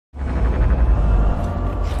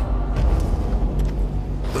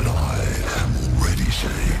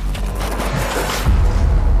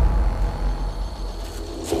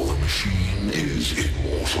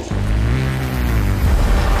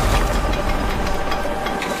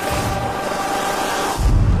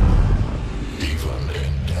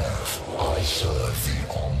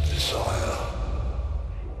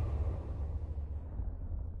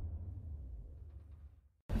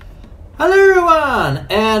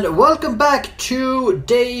and welcome back to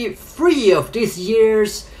day 3 of this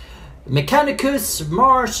year's Mechanicus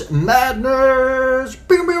March Madness.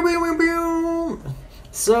 Boom, boom, boom, boom, boom.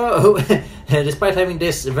 So, despite having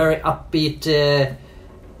this very upbeat,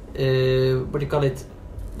 what do you call it?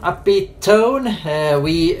 Upbeat tone,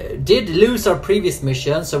 we did lose our previous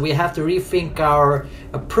mission, so we have to rethink our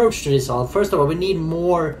approach to this all. First of all, we need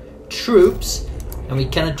more troops, and we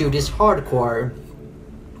cannot do this hardcore.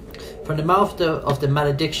 From the mouth of the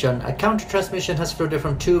malediction, a counter-transmission has floated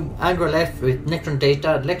from Tube Angro left with Necron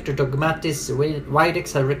data. Lector Dogmatis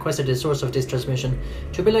Widex have requested the source of this transmission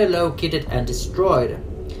to be located and destroyed.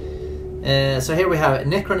 So here we have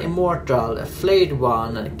Necron Immortal, Flayed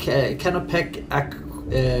One, Canopec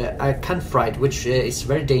Canfrite, which is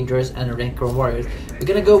very dangerous, and Necron Warriors. We're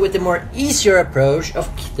gonna go with the more easier approach of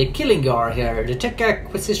the Killing Yar here. The Tech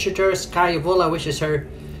Acquisitor Sky Vola wishes her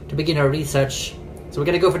to begin her research. So we're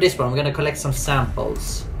gonna go for this one. We're gonna collect some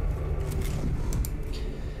samples.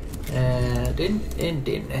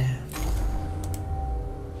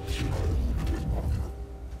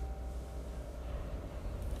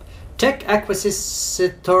 Tech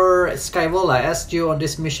Acquisitor Skyvola asked you on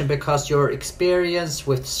this mission because your experience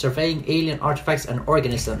with surveying alien artifacts and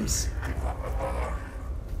organisms.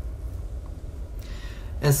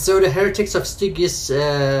 And so the heretics of Stygius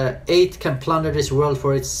 8 can plunder this world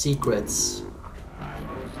for its secrets.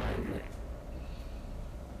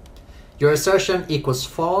 Your assertion equals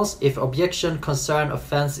false. If objection, concern,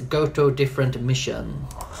 offense, go to a different mission.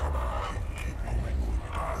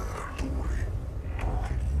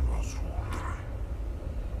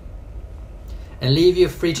 And leave you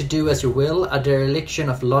free to do as you will. A dereliction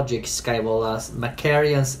of logic, Skyvola.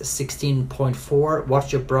 Macarians 16.4.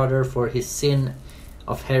 Watch your brother, for his sin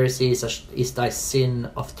of heresy is thy sin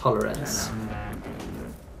of tolerance.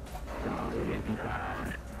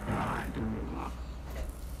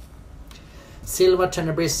 Silva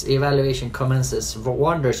Tenebris evaluation commences.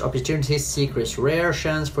 Wonders, opportunities, secrets, rare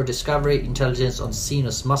chance for discovery, intelligence on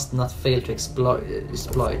Xenos must not fail to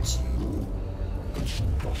exploit.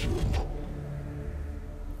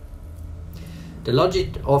 The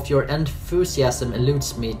logic of your enthusiasm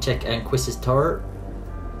eludes me, Tech Inquisitor.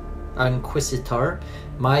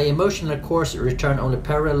 My emotional course return only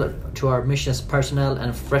peril to our mission's personnel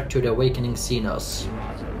and threat to the awakening Xenos.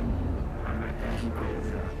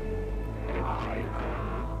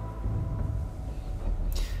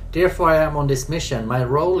 Therefore I am on this mission. My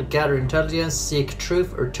role, gather intelligence, seek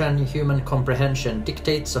truth, return human comprehension.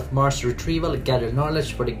 Dictates of Mars retrieval, gather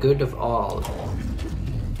knowledge for the good of all.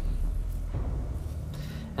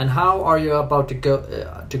 And how are you about to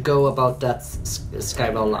go about that,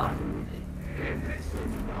 Skyvola?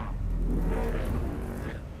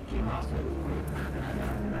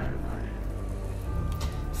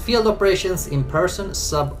 Field operations in person,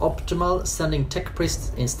 suboptimal. Sending tech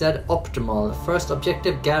priests instead, optimal. First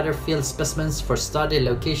objective, gather field specimens for study.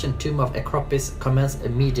 Location, Tomb of Acropis, commence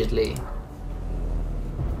immediately.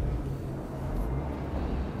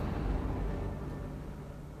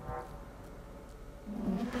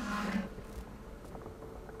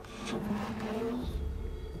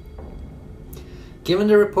 Given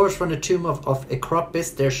the reports from the Tomb of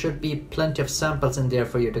Acropis, there should be plenty of samples in there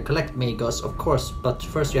for you to collect, Magos, of course, but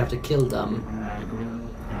first you have to kill them.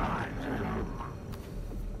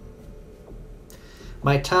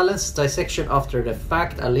 My talents, dissection after the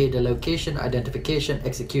fact, I lead the location, identification,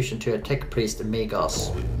 execution to a tech priest,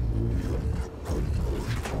 Magos.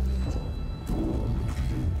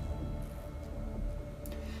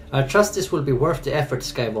 I trust this will be worth the effort,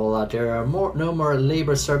 Skyvola. There are no more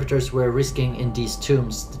labor servitors we're risking in these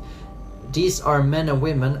tombs. These are men and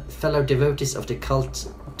women, fellow devotees of the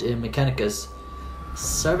cult Mechanicus.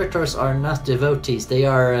 Servitors are not devotees, they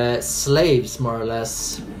are slaves, more or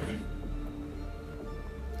less.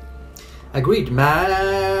 Agreed,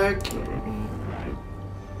 Mag.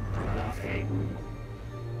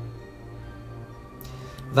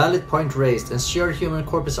 Valid point raised. Ensure human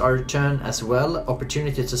corpses are returned as well.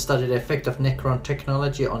 Opportunity to study the effect of Necron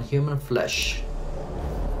technology on human flesh.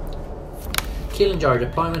 Killing Jar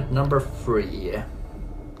deployment number 3.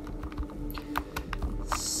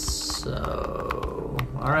 So,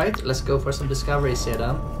 alright, let's go for some discoveries here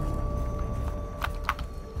then.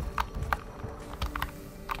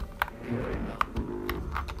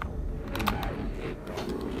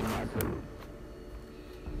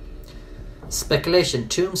 Speculation.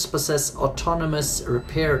 Tombs possess autonomous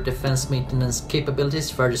repair, defense, maintenance capabilities.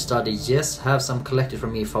 Further study. Yes, have some collected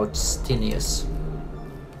from me, Faustinius.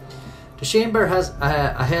 The chamber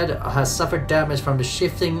ahead has suffered damage from the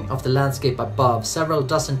shifting of the landscape above. Several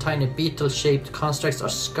dozen tiny beetle-shaped constructs are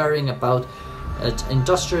scurrying about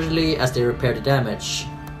industrially as they repair the damage.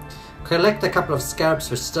 Collect a couple of scarabs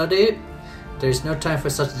for study. There is no time for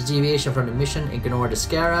such a deviation from the mission. Ignore the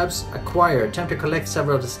scarabs. Acquire. Attempt to collect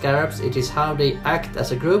several of the scarabs. It is how they act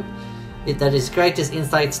as a group that is greatest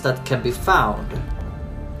insights that can be found.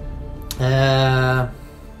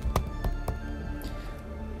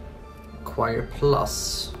 Acquire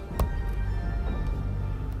plus.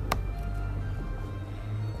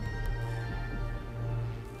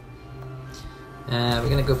 We're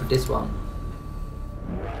gonna go for this one.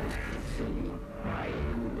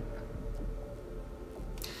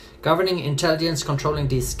 Governing intelligence, controlling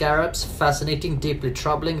these scarabs. Fascinating, deeply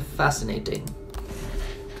troubling, fascinating.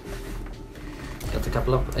 Got a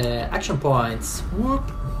couple of action points. Whoop.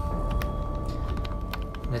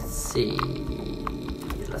 Let's see.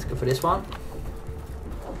 Let's go for this one.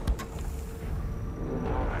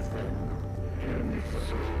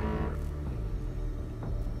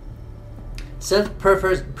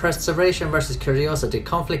 Self-preservation versus curiosity.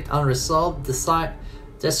 Conflict unresolved.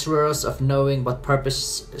 Desirous of knowing what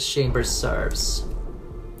purpose chamber serves.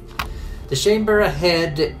 The chamber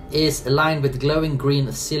ahead is aligned with glowing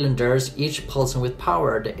green cylinders, each pulsing with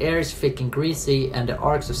power. The air is thick and greasy, and the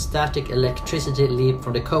arcs of static electricity leap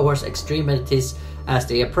from the cohort's extremities as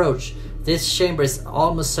they approach. This chamber is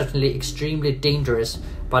almost certainly extremely dangerous,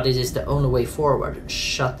 but it is the only way forward.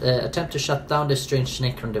 Attempt to shut down the strange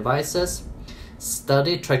Necron devices.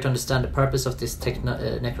 Study, try to understand the purpose of this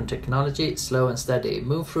Necron technology. Slow and steady.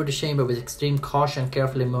 Move through the chamber with extreme caution,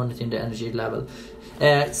 carefully monitoring the energy level.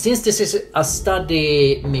 Since this is a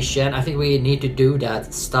study mission, I think we need to do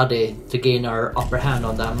that study to gain our upper hand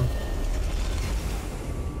on them.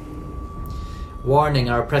 Warning,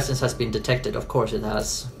 our presence has been detected. Of course it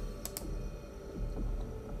has.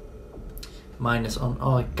 Minus on.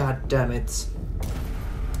 Oh, god damn it.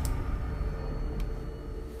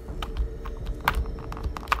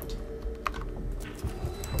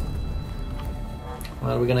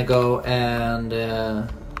 Well, we're gonna go and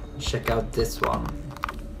check out this one.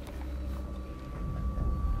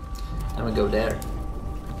 And we go there.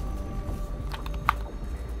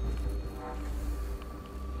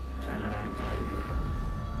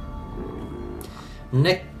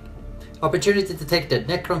 Opportunity detected.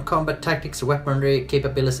 Necron combat tactics, weaponry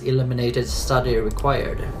capabilities eliminated. Study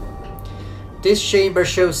required. This chamber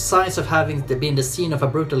shows signs of having been the scene of a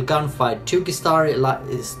brutal gunfight. Two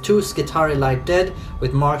Skitarii lie dead,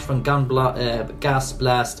 with marks from gas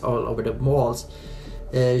blast all over the walls.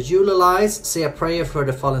 Eulalize, say a prayer for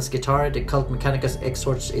the fallen Skitarii. The cult Mechanicus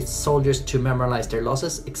exhorts its soldiers to memorialize their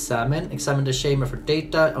losses. Examine the chamber for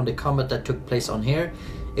data on the combat that took place on here.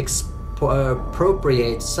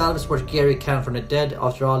 Appropriate, salvage what gear you can from the dead.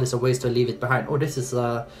 After all, it's a waste to leave it behind. Oh, this is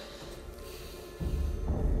a...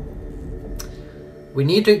 We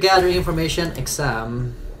need to gather information.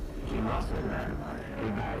 Exam.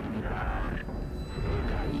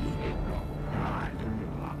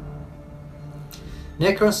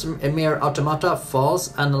 Necron's mere automata.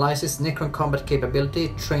 False. Analyzes Necron combat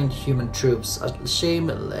capability. Trained human troops. A shame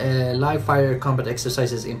live fire combat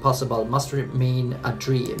exercises impossible. Must remain a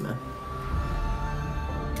dream.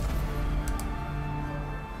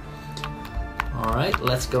 Alright,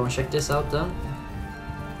 let's go and check this out then.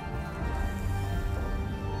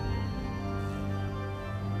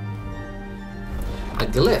 A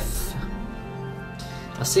glyph.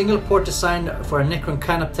 A single port designed for a Necron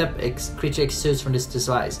Canoptep creature exudes from this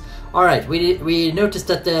device. Alright, we noticed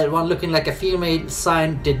that the one looking like a female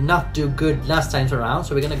sign did not do good last time around,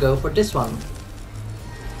 so we're gonna go for this one.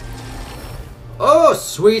 Oh,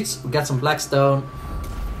 sweet! We got some blackstone.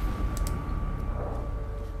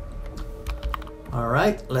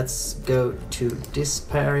 Alright, let's go to this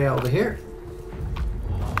area over here.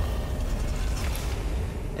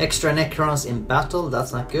 Extra Necrons in battle,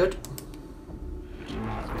 that's not good.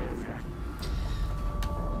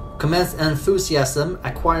 Commence enthusiasm,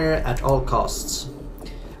 acquire at all costs.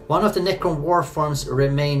 One of the Necron war forms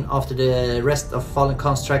remain after the rest of fallen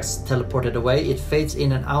constructs teleported away. It fades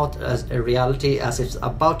in and out as a reality as if it's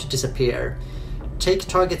about to disappear. Take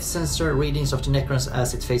target sensor readings of the Necrons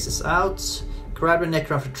as it phases out. Grab the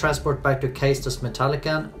Necron for transport back to Caestus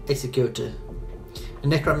Metallican. Execute. The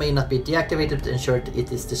Necron may not be deactivated to ensure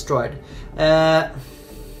it is destroyed.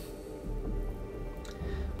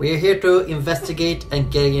 We are here to investigate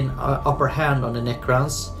and gain upper hand on the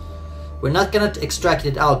Necrons. We're not gonna extract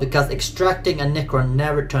it out because extracting a Necron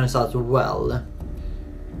never turns out well.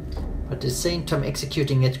 But at the same time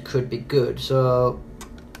executing it could be good. So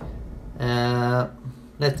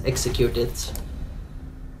let's execute it.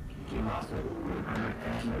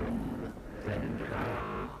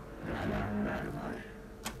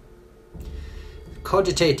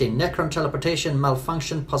 Cogitating. Necron teleportation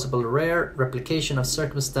malfunction. Possible rare. Replication of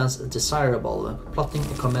circumstance desirable. Plotting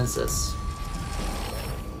commences.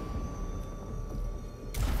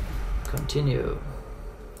 Continue.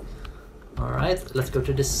 Alright, let's go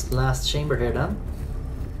to this last chamber here then.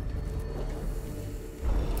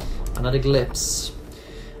 Another glimpse.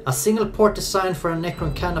 A single port designed for a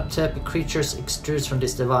Necron canoptep creatures extrudes from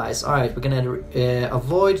this device. Alright, we're gonna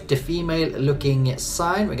avoid the female looking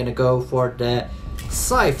sign. We're gonna go for the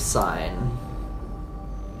Scythe sign.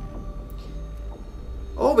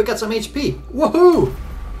 Oh, we got some HP. Woohoo!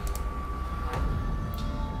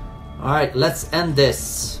 Alright, let's end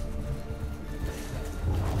this.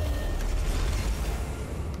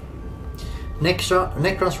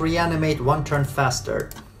 Necrons reanimate 1 turn faster.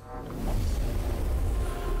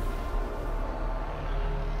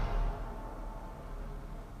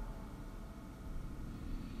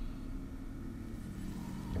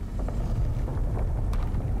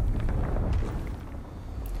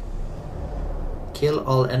 Kill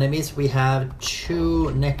all enemies. We have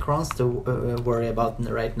 2 Necrons to worry about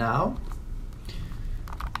right now.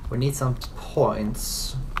 We need some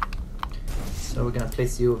points. So we're gonna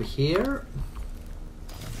place you over here.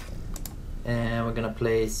 And we're gonna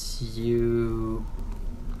place you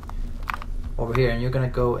over here, and you're gonna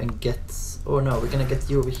go and get, oh no, we're gonna get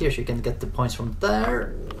you over here so you can get the points from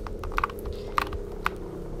there.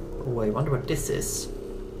 Oh, I wonder what this is.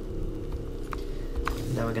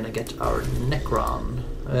 And then we're gonna get our Necron,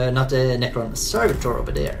 not a Necron, Servitor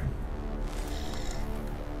over there.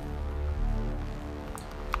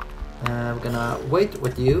 We're gonna wait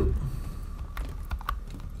with you.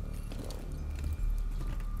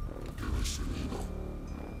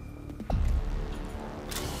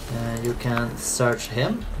 You can search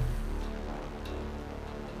him.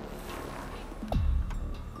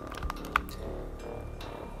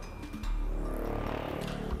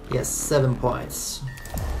 Yes, 7 points.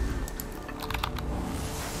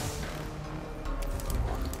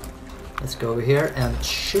 Let's go over here and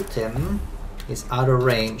shoot him. He's out of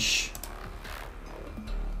range.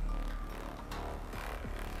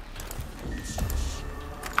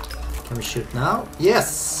 Can we shoot now?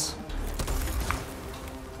 Yes!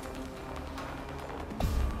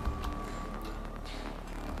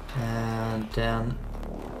 And then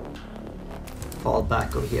fall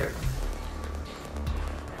back over here.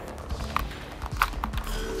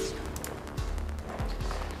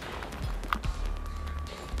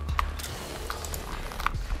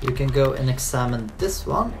 You can go and examine this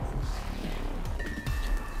one.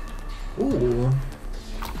 Ooh.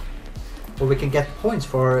 Or we can get points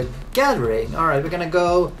for gathering. Alright, we're gonna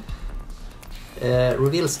go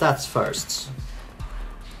reveal stats first.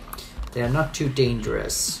 They are not too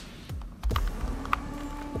dangerous.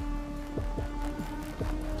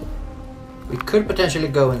 We could potentially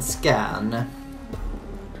go and scan.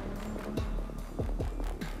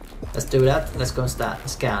 Let's do that. Let's go and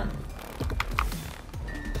scan.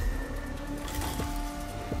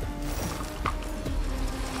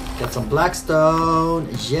 Get some Blackstone.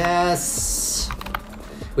 Yes!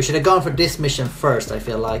 We should have gone for this mission first, I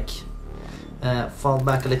feel like. Fall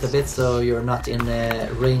back a little bit so you're not in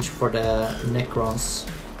range for the Necrons.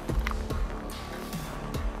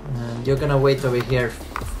 And you're gonna wait over here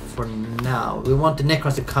for now. We want the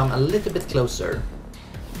Necrons to come a little bit closer.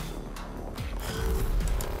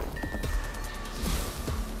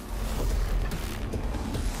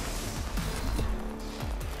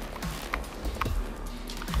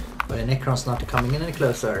 But the Necrons not coming in any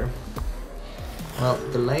closer. Well,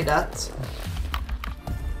 delay that.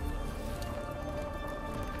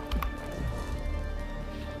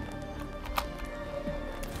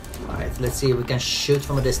 Alright, let's see if we can shoot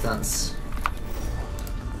from a distance.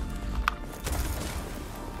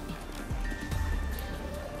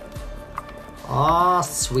 Ah,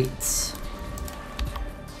 sweet.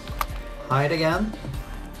 Hide again.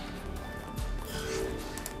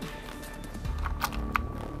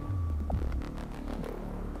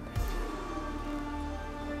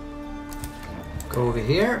 Go over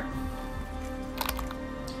here.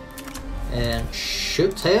 And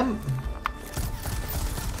shoot him.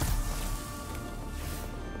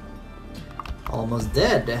 Almost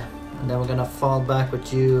dead. And then we're gonna fall back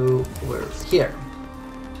with you. We're here.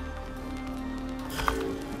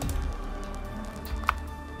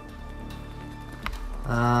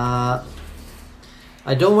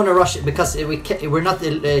 I don't want to rush it because we're not.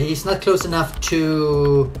 He's not close enough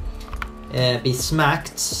to be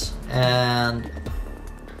smacked, and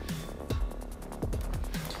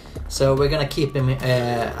so we're gonna keep him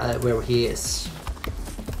where he is.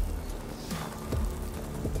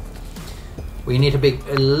 We need to be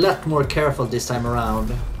a lot more careful this time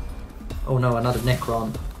around. Oh no, another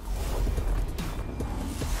Necron.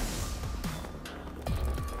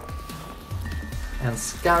 And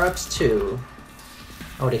Scarabs too.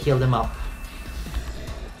 Oh, they healed them up.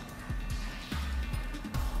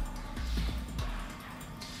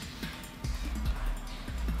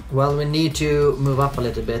 Well, we need to move up a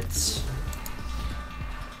little bit.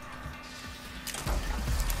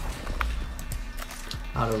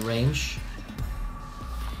 Out of range.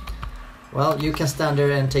 Well, you can stand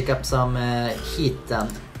there and take up some heat then.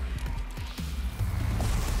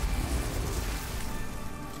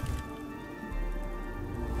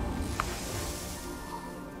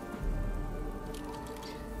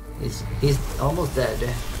 He's almost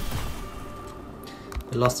dead.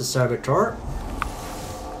 We lost the servitor.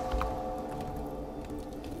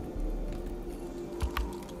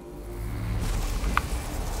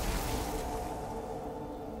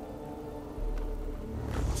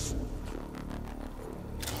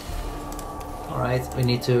 Alright, we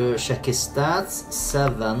need to check his stats.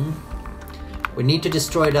 7. We need to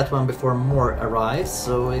destroy that one before more arrives,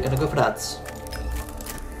 so we're gonna go for that.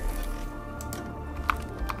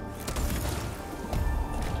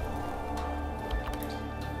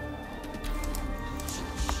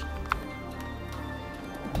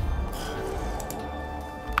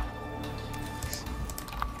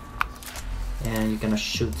 And you're gonna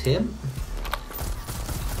shoot him.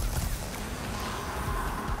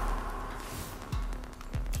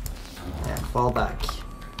 And fall back.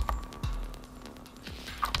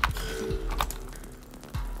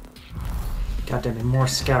 God damn it, more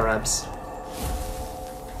scarabs.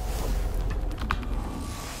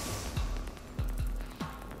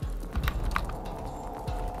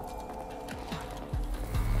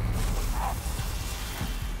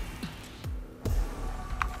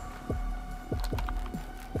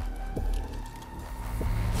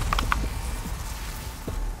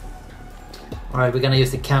 Alright, we're gonna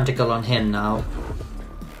use the Canticle on him now.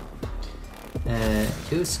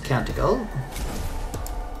 Use Canticle.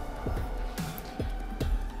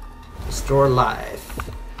 Restore life.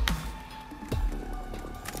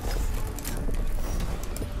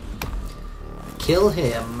 Kill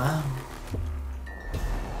him.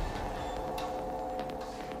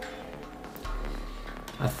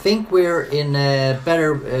 I think we're in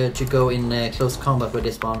better to go in close combat with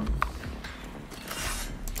this one.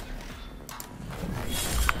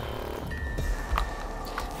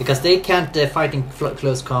 Because they can't fight in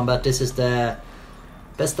close combat. This is the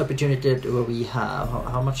best opportunity that we have.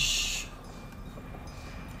 How much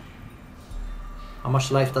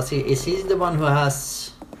life does he? Is he the one who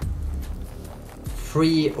has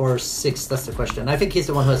 3 or 6? That's the question. I think he's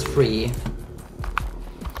the one who has 3.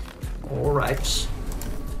 All right.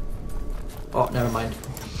 Oh, never mind.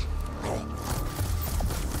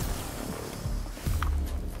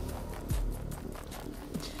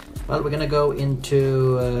 Well, we're gonna go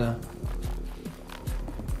into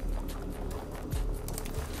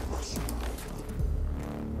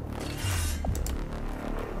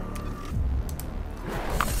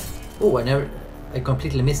oh, I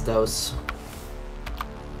completely missed those.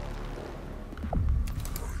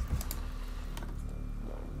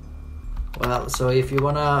 Well, so if you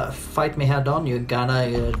wanna fight me head on, you're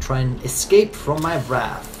gonna try and escape from my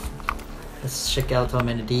wrath. Let's check out how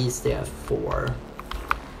many Ds there are. 4.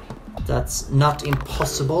 That's not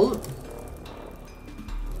impossible.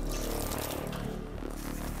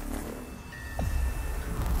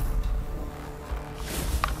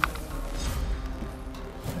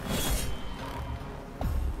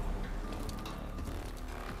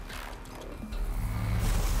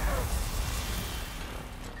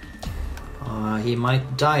 He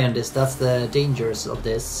might die on this. That's the dangers of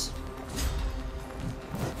this.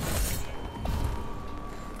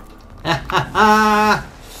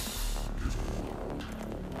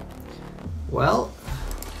 Well,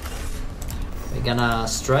 we're gonna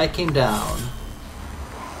strike him down.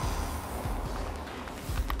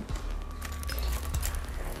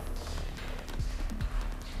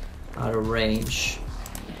 Out of range.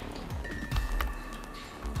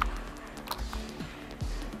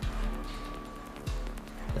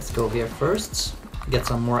 Let's go here first. Get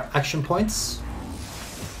some more action points.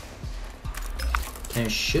 Can you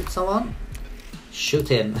shoot someone? Shoot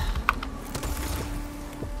him.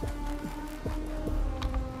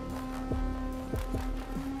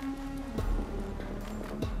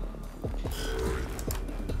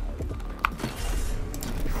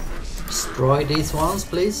 Destroy these ones,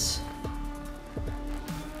 please.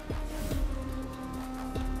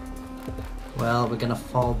 Well, we're gonna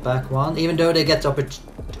fall back one, even though they get the opportunity.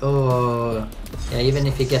 Oh, yeah, even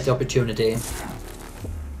if you get the opportunity.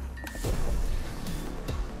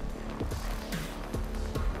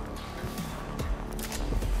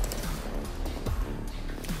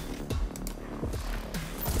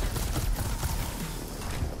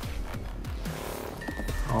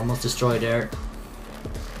 Almost destroyed there.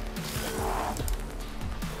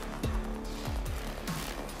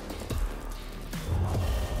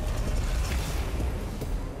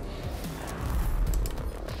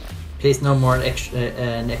 Please, no more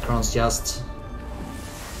Necrons, just.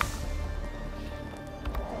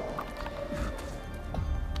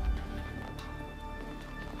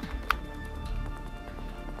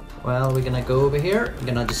 Well, we're gonna go over here, we're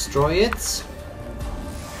gonna destroy it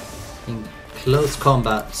in close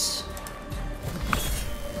combat.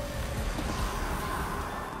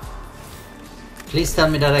 Please tell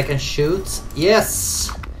me that I can shoot.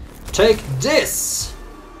 Yes! Take this!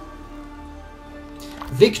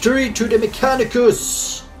 Victory to the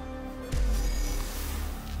Mechanicus!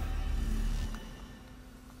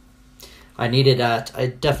 I needed that. I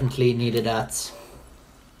definitely needed that.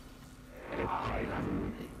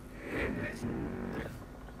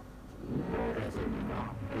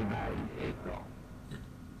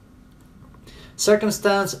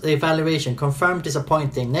 Circumstance evaluation confirmed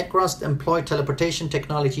disappointing. Necrons employ teleportation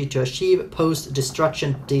technology to achieve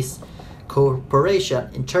post-destruction discorporation.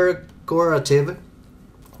 Interrogative.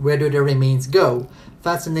 Where do the remains go?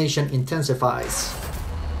 Fascination intensifies.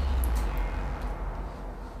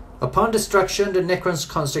 Upon destruction, the Necron's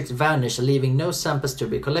constructs vanish, leaving no samples to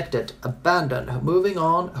be collected. Abandoned. Moving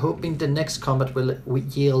on, hoping the next combat will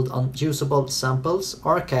yield unusable samples.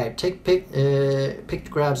 Archive. Take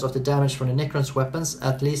picked grabs of the damage from the Necron's weapons.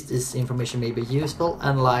 At least this information may be useful.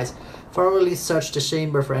 Analyze. Thoroughly search the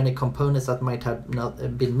chamber for any components that might have not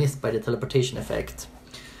been missed by the teleportation effect.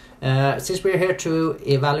 Since we're here to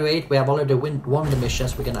evaluate, we have already won the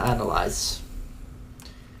missions we're going to analyze.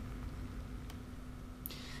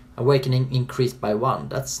 Awakening increased by 1,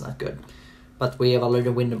 that's not good. But we have already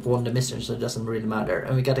won the mission, so it doesn't really matter.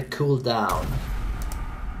 And we got a cooldown.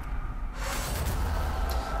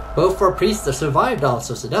 Both our priests survived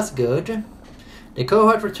also, so that's good. The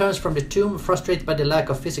cohort returns from the tomb frustrated by the lack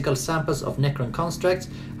of physical samples of Necron constructs.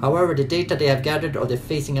 However, the data they have gathered of the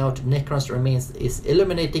phasing out Necrons remains is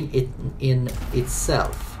illuminating it in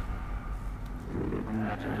itself.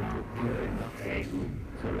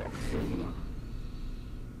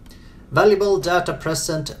 Valuable data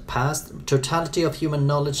present, past, totality of human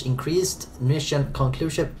knowledge increased, mission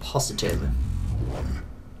conclusion positive.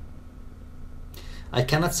 I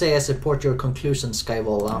cannot say I support your conclusion,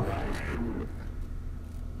 Skyvola.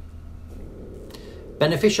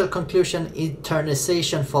 Beneficial conclusion,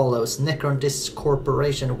 eternization follows. Necron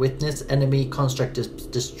discorporation witness, enemy construct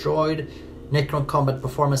destroyed, Necron combat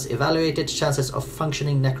performance evaluated, chances of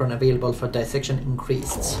functioning Necron available for dissection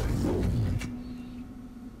increased.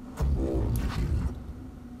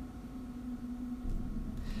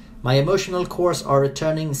 My emotional cores are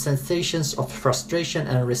returning sensations of frustration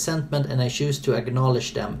and resentment, and I choose to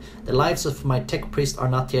acknowledge them. The lives of my tech priest are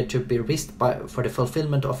not here to be risked for the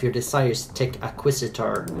fulfillment of your desires, Tech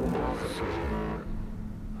Acquisitor.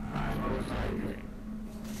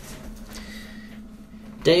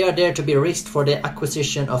 They are there to be risked for the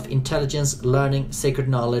acquisition of intelligence, learning, sacred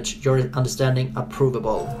knowledge, your understanding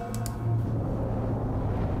approvable.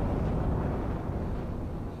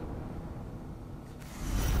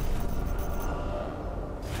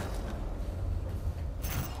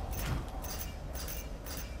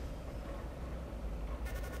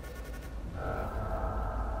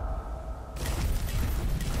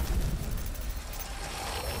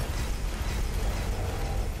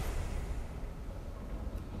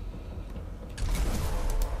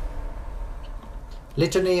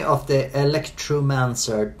 Litany of the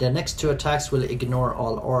Electromancer. The next 2 attacks will ignore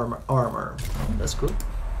all armor. That's good.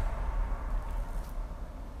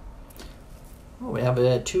 Oh, we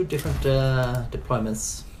have 2 different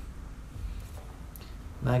deployments.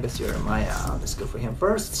 Magus Jeremiah. Let's go for him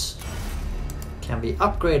first. Can we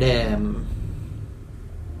upgrade him?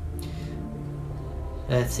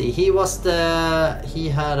 Let's see. He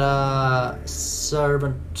had a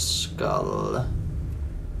servant skull.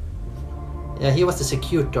 Yeah, he was the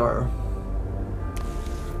Secutor.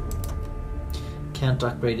 Can't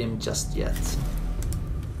upgrade him just yet.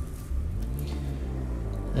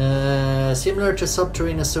 Similar to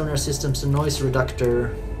subterranean sonar systems, the noise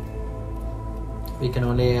reductor. We can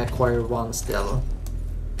only acquire 1 still.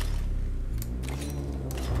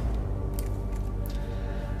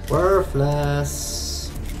 Worthless.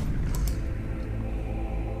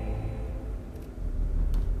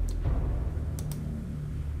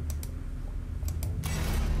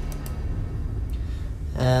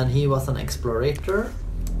 And he was an explorator.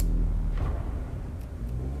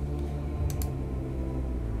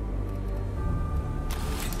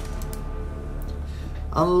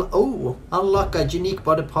 Unlock a unique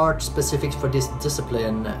body part specific for this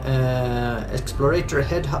discipline. Explorator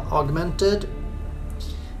head augmented.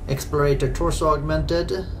 Explorator torso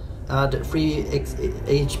augmented. Add 3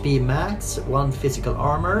 HP max, 1 physical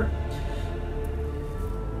armor.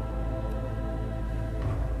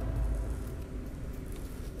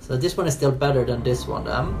 So this one is still better than this one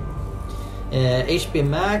then. HP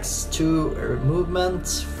max, 2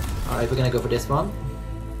 movement. Alright, we're gonna go for this one.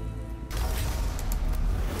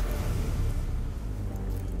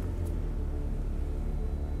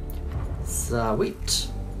 Sweet.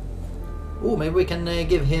 Oh, maybe we can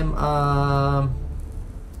give him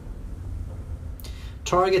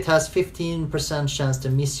target has 15% chance to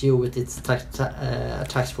miss you with its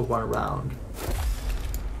attacks for 1 round.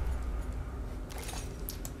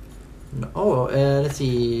 No, let's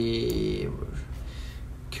see.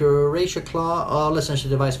 Curation Claw, all essential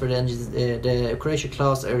device for the engines. The Curation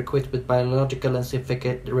Claws are equipped with biological and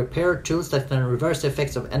synthetic repair tools that can reverse the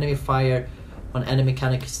effects of enemy fire on enemy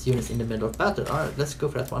Mechanicus units in the middle of battle. Alright, let's go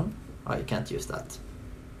for that one. Oh, you can't use that.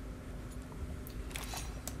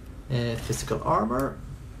 Physical armor.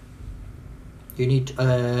 You need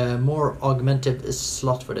more augmented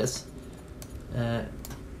slot for this. Can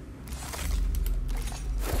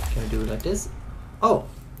we do it like this? Oh,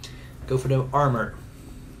 go for the armor.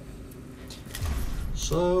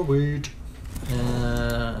 Sweet.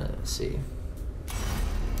 Let's see.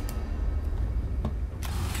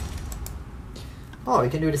 Oh, you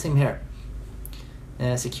can do the same here.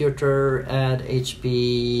 Secutor, add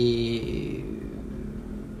HP,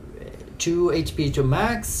 2 HP to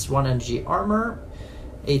max, 1 energy armor,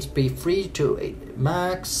 HP free to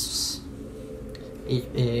max.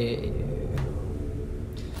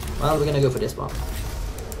 Well, we're gonna go for this one.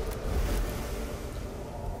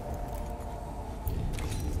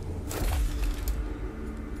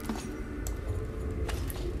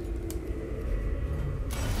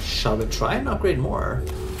 Shall we try and upgrade more?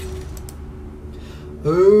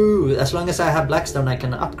 Oh, as long as I have Blackstone, I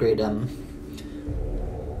can upgrade them.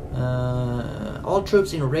 All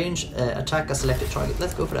troops in range attack a selected target.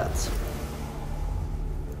 Let's go for that.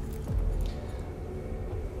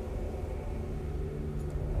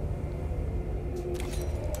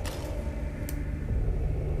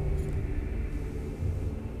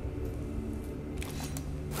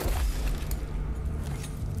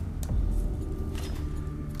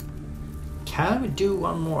 Can we do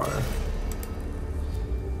one more?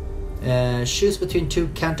 Choose between 2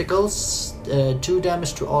 canticles, 2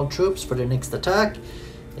 damage to all troops for the next attack,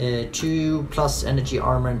 2 plus energy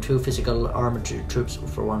armor and 2 physical armor to troops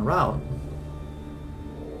for 1 round.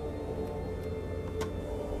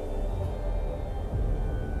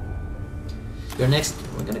 Your next,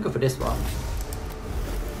 we're gonna go for this one.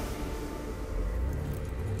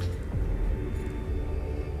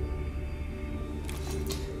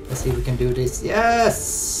 Let's see if we can do this.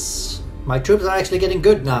 Yes! My troops are actually getting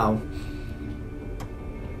good now.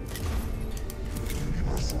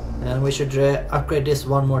 And we should upgrade this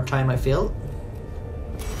one more time, I feel.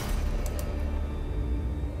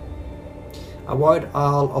 Avoid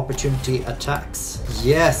all opportunity attacks.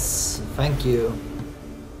 Yes! Thank you.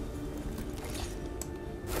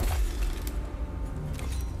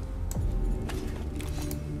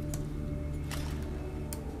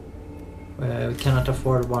 We cannot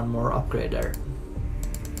afford one more upgrade there.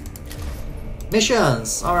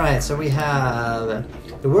 Missions! Alright, so we have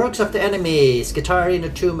the works of the enemy. Skitarii in the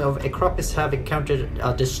tomb of Acropis have encountered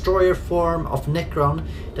a destroyer form of Necron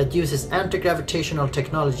that uses anti-gravitational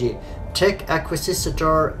technology. Tech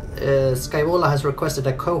Acquisitor Skyvola has requested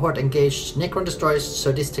a cohort engage Necron destroyers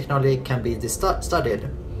so this technology can be studied.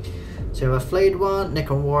 So you have a flayed one,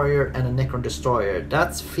 Necron warrior, and a Necron destroyer.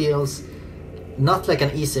 That feels not like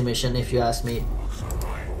an easy mission if you ask me.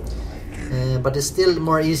 But it's still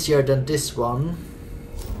more easier than this one.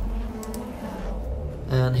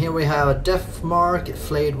 And here we have a Death Mark,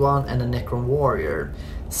 Flayed One, and a Necron Warrior.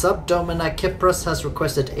 Subdomina Kepros has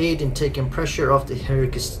requested aid in taking pressure off the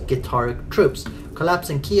Skitarii troops.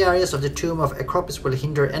 Collapsing key areas of the tomb of Acropis will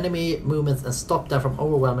hinder enemy movements and stop them from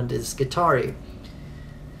overwhelming the Skitarii.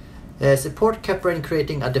 Support Kepra in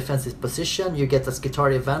creating a defensive position. You get a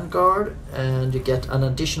Skitarii Vanguard, and you get an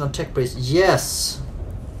additional tech base. Yes!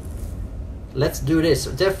 Let's do this.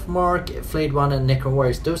 Death Mark, Flayed One, and Necron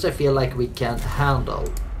Warriors. Those I feel like we can handle.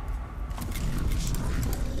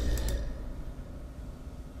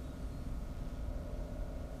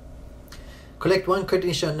 Collect 1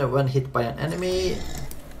 condition when hit by an enemy.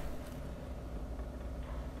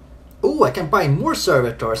 Oh, I can buy more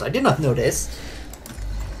servitors. I did not know this.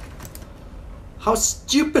 How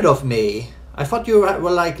stupid of me. I thought you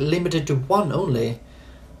were like limited to 1 only.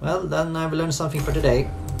 Well, then I've learned something for today.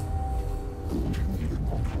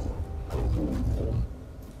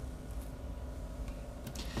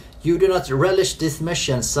 You do not relish this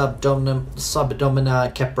mission, subdomina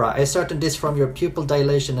Kepra. I ascertain this from your pupil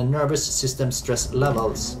dilation and nervous system stress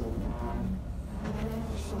levels.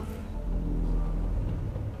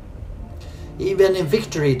 Even in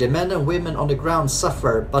victory, the men and women on the ground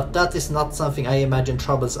suffer, but that is not something I imagine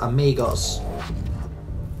troubles amigos.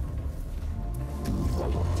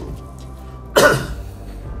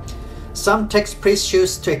 Some text priests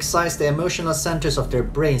choose to excise the emotional centers of their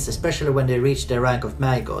brains, especially when they reach the rank of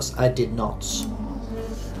magos. I did not.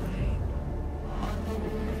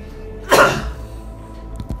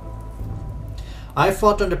 I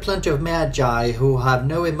fought under plenty of magi who have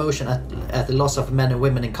no emotion at the loss of men and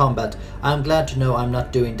women in combat. I'm glad to know I'm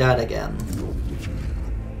not doing that again.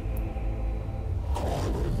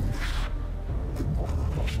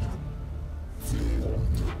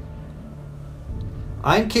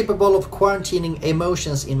 I'm capable of quarantining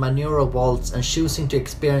emotions in my neural vaults and choosing to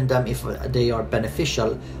experience them if they are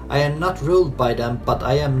beneficial. I am not ruled by them, but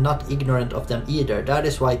I am not ignorant of them either. That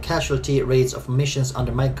is why casualty rates of missions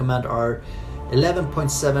under my command are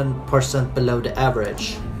 11.7% below the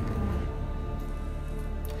average.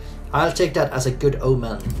 I'll take that as a good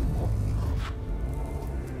omen.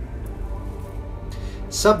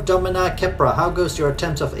 Subdomina Kepra, how goes your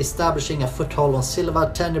attempt of establishing a foothold on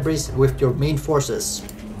Silva Tenebris with your main forces?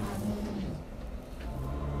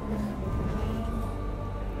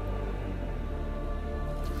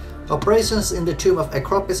 Operations in the tomb of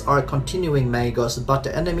Acropis are continuing, Magos, but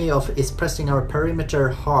the enemy is pressing our perimeter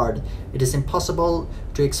hard. It is impossible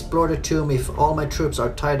to explore the tomb if all my troops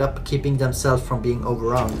are tied up, keeping themselves from being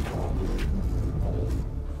overrun.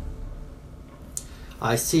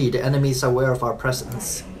 I see, the enemy is aware of our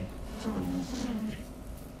presence.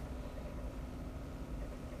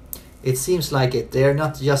 It seems like it. They are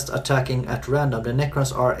not just attacking at random. The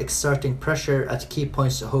Necrons are exerting pressure at key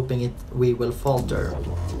points, hoping we will falter.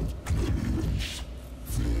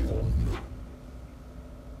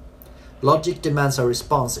 Logic demands a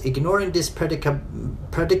response. Ignoring this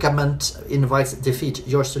predicament invites defeat.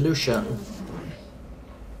 Your solution.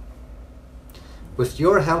 With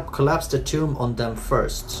your help, collapse the tomb on them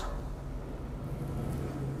first.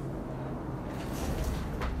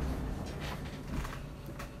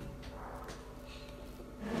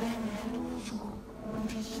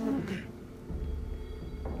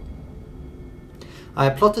 I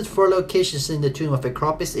plotted 4 locations in the tomb of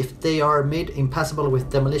Acropis. If they are made impassable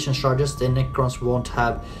with demolition charges, the Necrons won't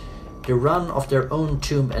have the run of their own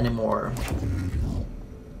tomb anymore.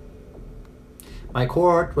 My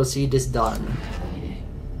cohort will see this done.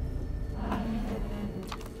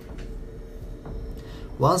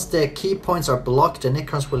 Once the key points are blocked, the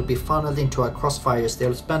Necrons will be funneled into our crossfires. They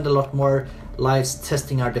will spend a lot more lives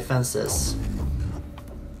testing our defenses.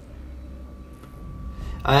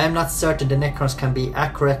 I am not certain the Necrons can be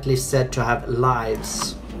accurately said to have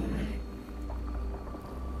lives.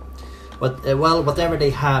 But, well, whatever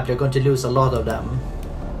they have, they're going to lose a lot of them.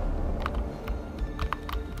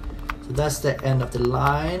 So that's the end of the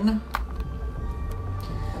line.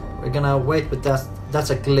 We're gonna wait with that.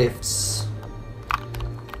 That's a glyphs.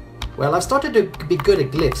 Well, I've started to be good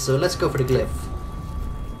at glyphs, so let's go for the glyph.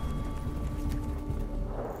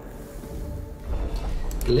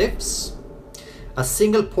 Glyphs. A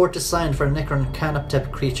single port designed for Necron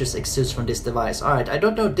Canoptep creatures exudes from this device. Alright, I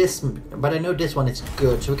don't know this, but I know this one is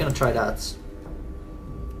good, so we're gonna try that.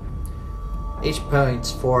 H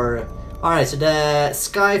points for... Alright, so the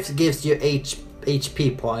Scythe gives you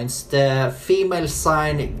HP points. The female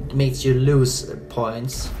sign makes you lose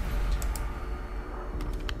points.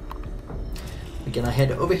 We're gonna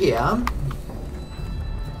head over here.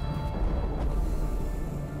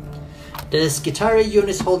 The Skitari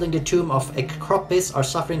units holding the tomb of Acropis are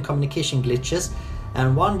suffering communication glitches,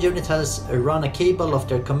 and one unit has run a cable of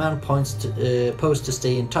their command post to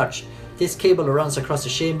stay in touch. This cable runs across the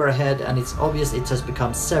chamber ahead, and it's obvious it has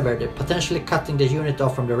become severed, potentially cutting the unit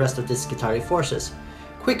off from the rest of the Skitari forces.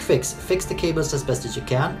 Quick fix. Fix the cables as best as you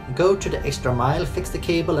can. Go to the extra mile, fix the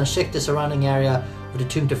cable, and check the surrounding area of the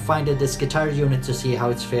tomb to find the Skitari unit to see how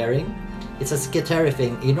it's faring. It's a Skitari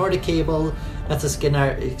thing. Ignore the cable. That's a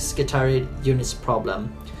Skitari unit's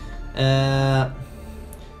problem. We're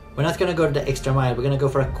not gonna go to the extra mile. We're gonna go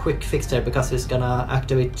for a quick fix there because it's gonna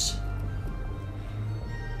activate.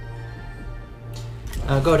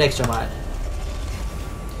 Go the extra mile.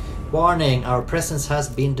 Warning, our presence has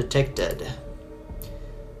been detected.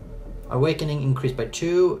 Awakening increased by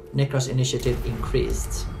 2. Necros initiative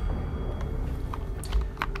increased.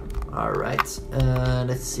 Alright,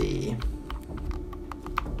 let's see.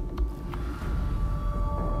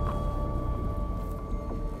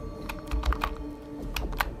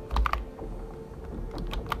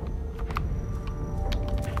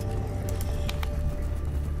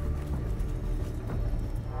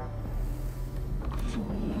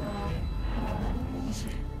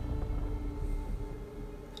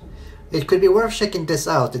 It could be worth checking this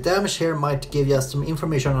out. The damage here might give you some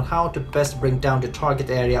information on how to best bring down the target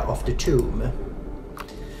area of the tomb.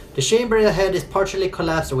 The chamber ahead is partially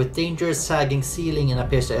collapsed with dangerous sagging ceiling and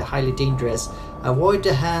appears highly dangerous. Avoid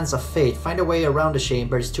the hands of fate. Find a way around the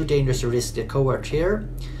chamber. It's too dangerous to risk the cohort here.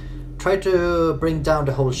 Try to bring down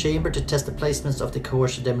the whole chamber to test the placements of the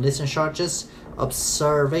cohort's demolition charges.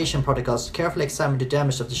 Observation protocols. Carefully examine the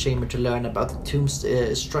damage of the chamber to learn about the tomb's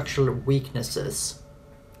structural weaknesses.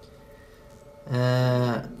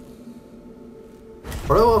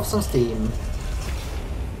 Blow off some steam.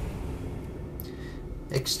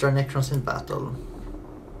 Extra Necrons in battle.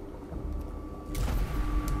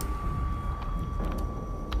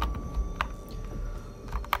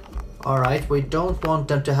 Alright, we don't want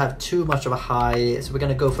them to have too much of a high, so we're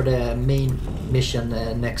gonna go for the main mission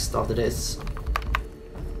next after this.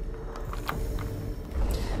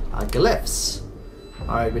 Glyphs.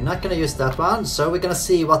 Alright, we're not gonna use that one, so we're gonna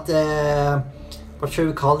see what the... what should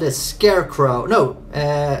we call this? Scarecrow. No,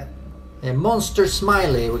 a Monster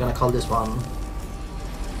Smiley, we're gonna call this one.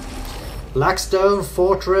 Blackstone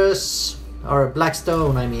Fortress, or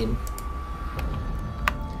Blackstone, I mean.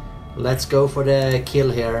 Let's go for the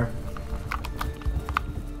kill here.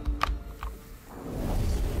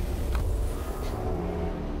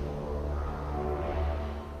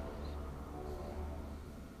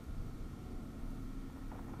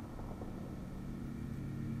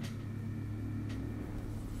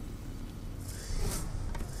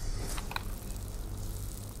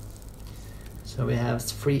 So we have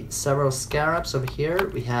several scarabs over here.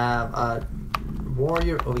 We have a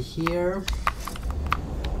warrior over here.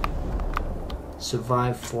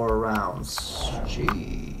 Survive 4 rounds.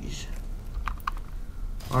 Jeez.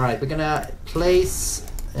 Alright, we're gonna place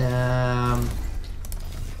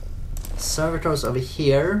servitors over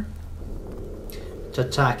here to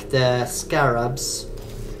attack the scarabs.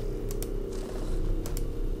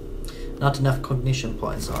 Not enough cognition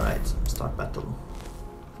points. Alright, start battle.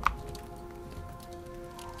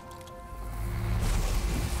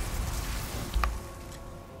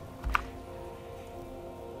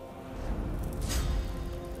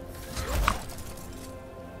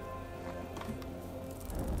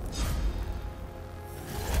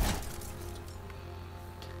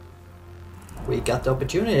 We got the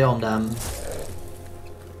opportunity on them.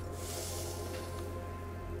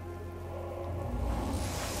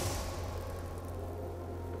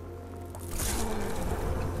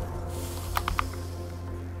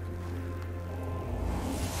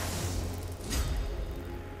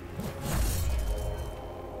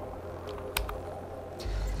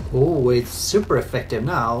 Oh, it's super effective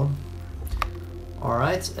now. All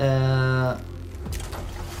right,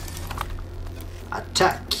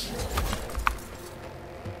 attack.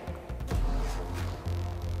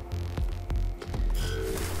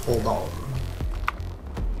 Hold on.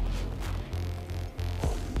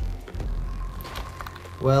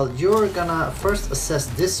 Well, you're gonna first assess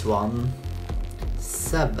this one.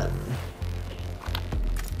 7.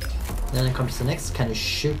 Then it comes to the next. Can you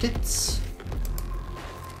shoot it?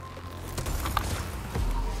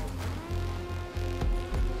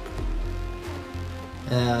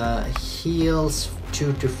 Heals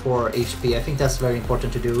 2 to 4 HP. I think that's very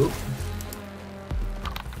important to do.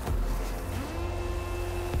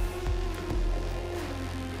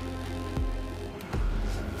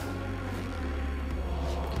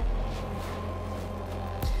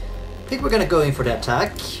 I think we're gonna go in for the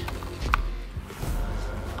attack.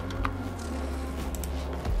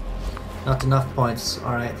 Not enough points.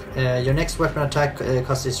 Alright. Your next weapon attack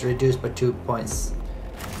cost is reduced by 2 points.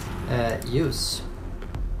 Use.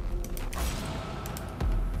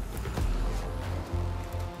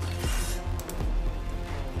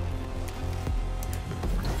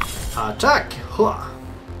 Attack! Hua.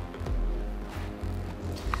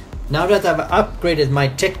 Now that I've upgraded my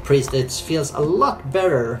tech priest, it feels a lot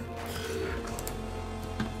better.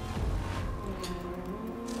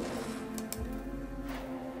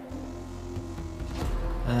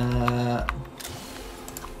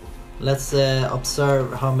 Let's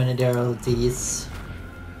observe how many there are of these.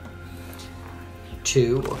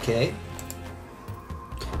 2, okay.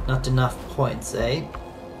 Not enough points, eh?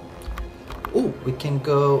 Oh, we can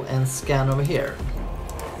go and scan over here.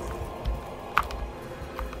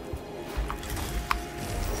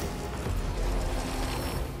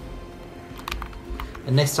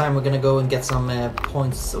 And next time we're gonna go and get some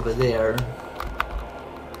points over there.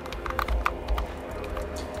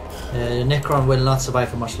 The Necron will not survive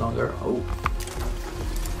for much longer. Oh.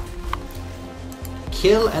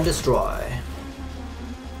 Kill and destroy.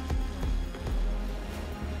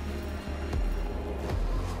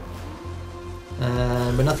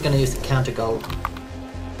 We're not gonna use the counter goal.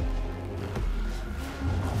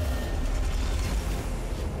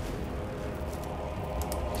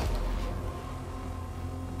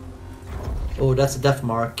 Oh, that's a death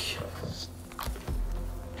mark.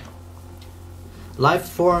 Life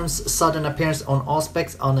forms sudden appearance on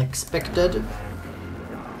aspects unexpected.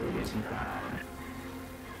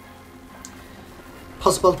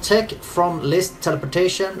 Possible tech from list: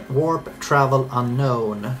 teleportation, warp, travel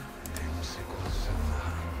unknown.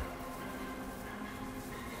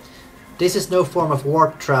 This is no form of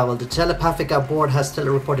warp travel. The telepathic aboard has still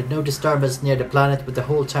reported no disturbance near the planet with the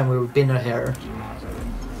whole time we've been here.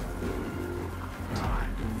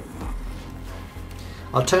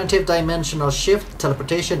 Alternative dimensional shift,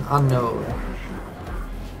 teleportation unknown.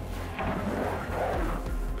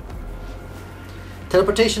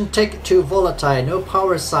 Teleportation tech too volatile, no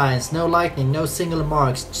power signs, no lightning, no single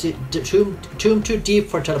marks. Tomb too deep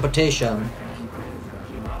for teleportation.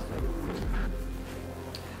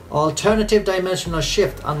 Alternative dimensional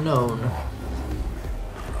shift unknown.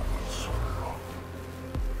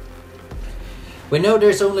 We know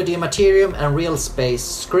there's only the materium and real space.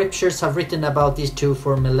 Scriptures have written about these two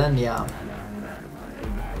for millennia.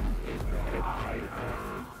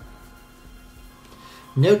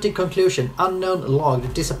 Note in conclusion, unknown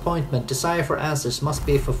logged, disappointment, desire for answers must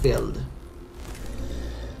be fulfilled.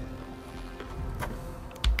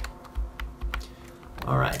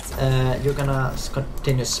 Alright, you're gonna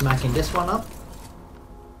continue smacking this one up.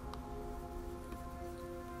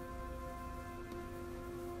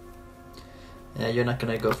 You're not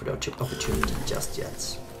gonna go for the opportunity just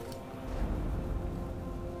yet.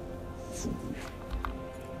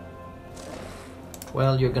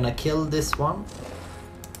 Well, you're gonna kill this one.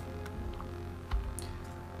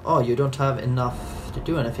 Oh, you don't have enough to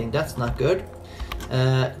do anything. That's not good.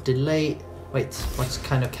 Delay. Wait, what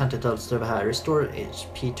kind of counter does do we have? Restore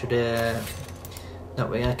HP to the. No,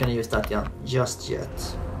 we're not gonna use that just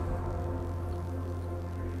yet.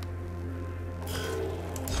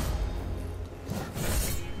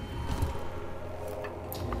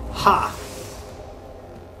 Ha!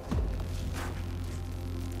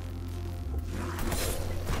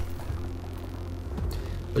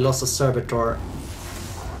 We lost a servitor.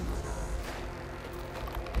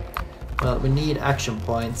 Well, we need action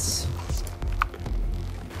points.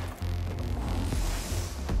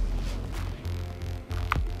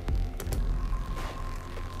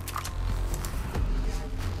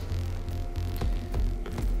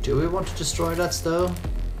 Do we want to destroy that though?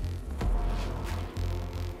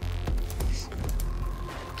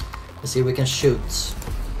 Let's see if we can shoot.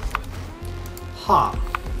 Ha!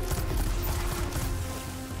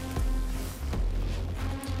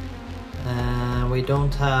 And we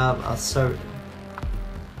don't have a serv.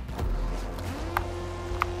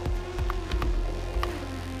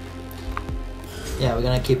 Yeah, we're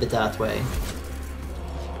gonna keep it that way.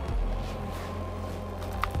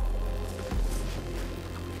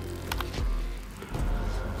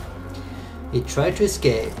 He tried to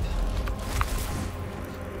escape.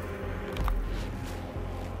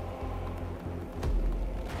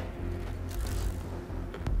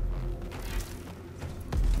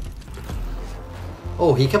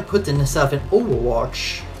 Oh, he can put himself in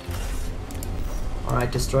Overwatch.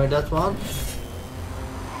 Alright, destroy that one.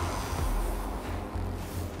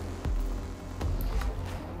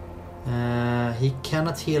 He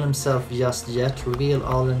cannot heal himself just yet. Reveal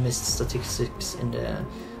all the missed statistics in the...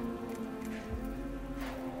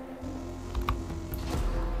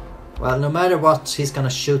 Well, no matter what, he's gonna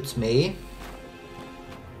shoot me.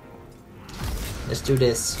 Let's do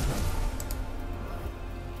this.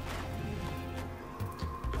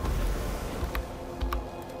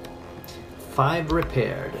 Five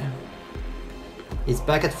repaired. He's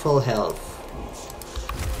back at full health.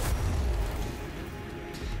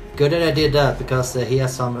 Good that I did that, because he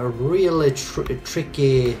has some really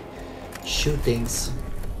tricky shootings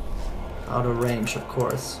out of range, of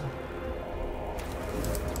course.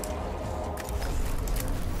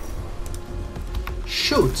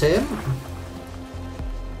 Shoot him.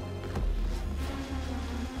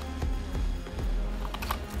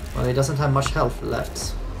 Well, he doesn't have much health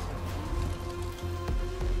left.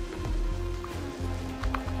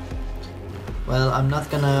 Well, I'm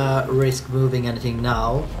not gonna risk moving anything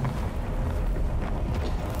now.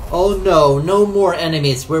 Oh no, no more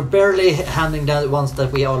enemies. We're barely handling the ones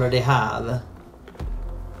that we already have.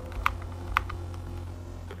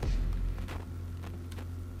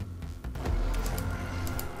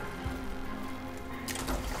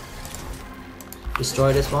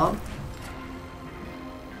 Destroy this one.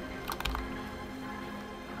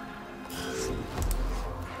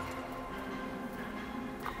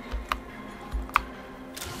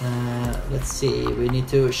 Let's see, we need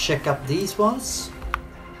to check up these ones.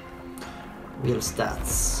 Wheel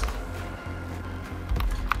stats.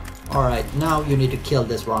 Alright, now you need to kill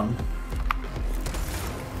this one.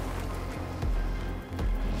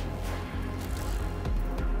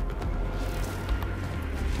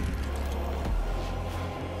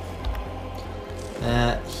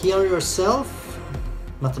 Heal yourself.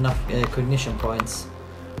 Not enough cognition points.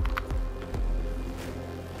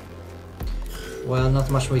 Well, not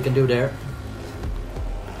much we can do there.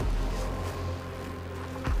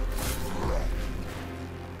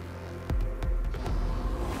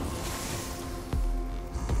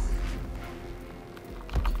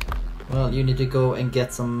 Well, you need to go and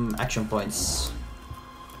get some action points.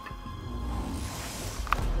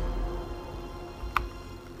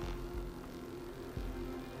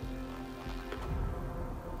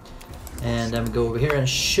 And then go over here and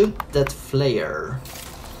shoot that flare.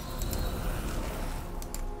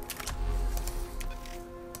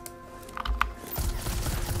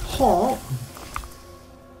 Huh.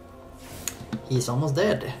 He's almost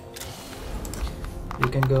dead. You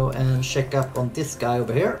can go and check up on this guy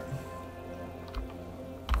over here.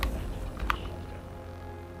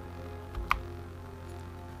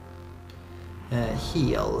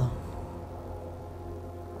 Heal.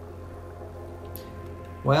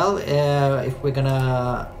 Well, if we're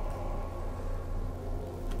gonna...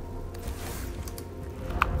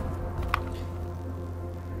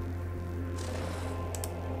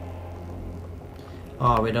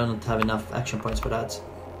 Oh, we don't have enough action points for that.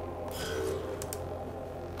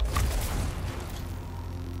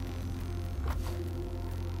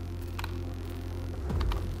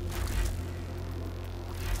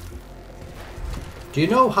 Do you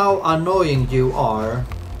know how annoying you are?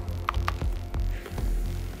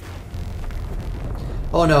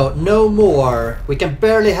 Oh no, no more. We can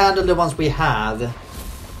barely handle the ones we have.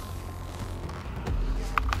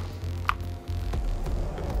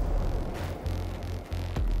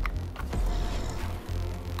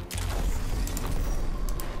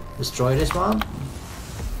 Destroy this one.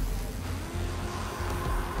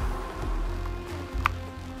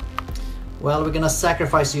 Well, we're gonna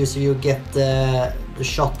sacrifice you so you get the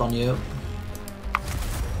shot on you.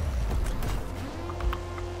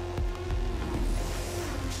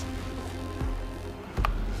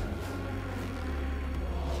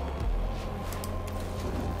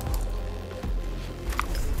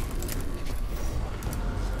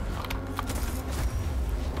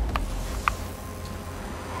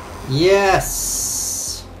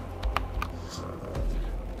 Yes!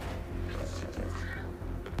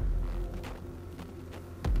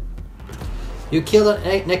 You kill a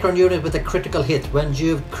Necron unit with a critical hit. When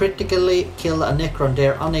you critically kill a Necron, they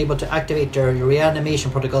are unable to activate their reanimation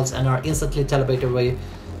protocols and are instantly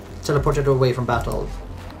teleported away from battle.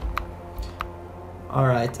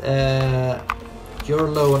 Alright, you're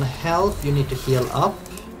low on health, you need to heal up.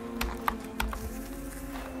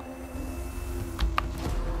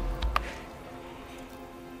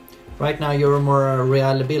 Right now you're more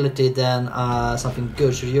reliability than something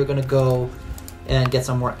good, so you're gonna go and get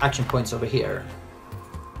some more action points over here.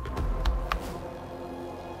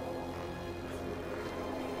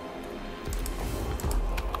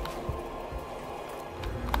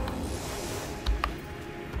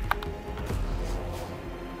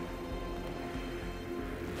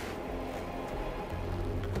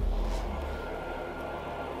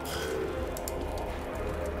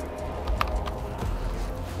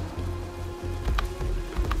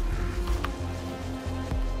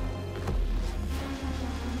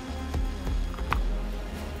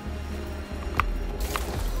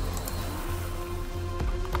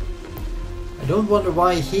 I don't wonder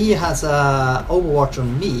why he has a Overwatch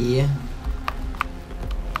on me.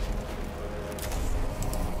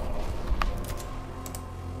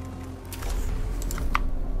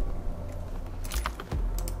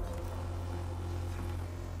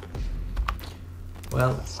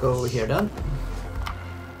 Well, let's go over here then.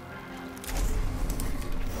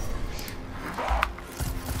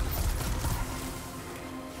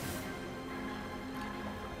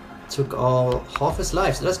 Took all half his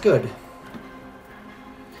life, so that's good.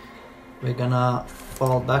 We're gonna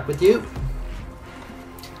fall back with you.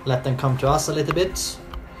 Let them come to us a little bit.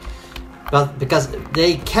 But because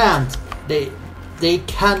they can't, they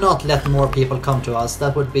cannot let more people come to us.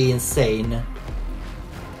 That would be insane.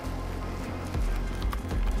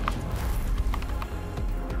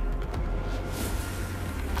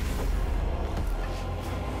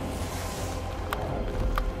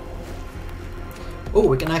 Oh,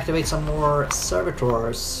 we can activate some more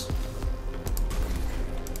servitors.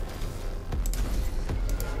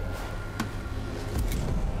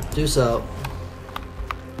 Do so.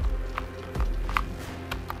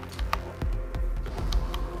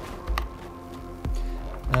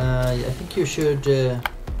 I think you should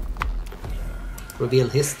reveal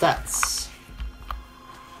his stats.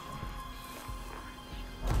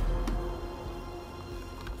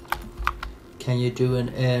 Can you do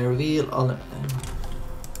an reveal on?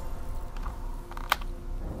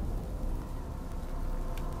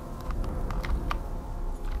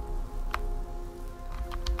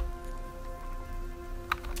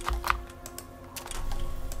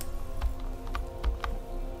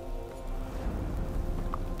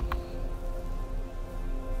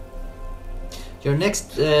 Your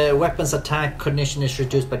next weapon's attack cognition is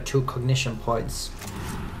reduced by 2 cognition points.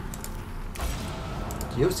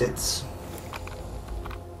 Use it.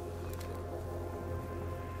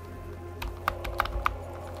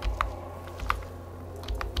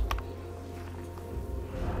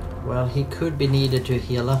 Well, he could be needed to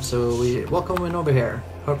heal up, so we welcome him over here.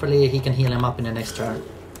 Hopefully he can heal him up in the next turn.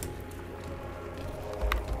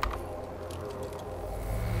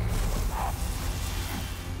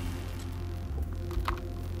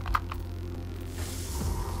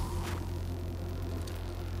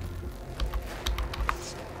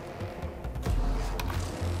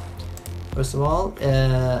 First of all,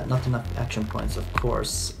 not enough action points, of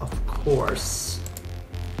course. Of course.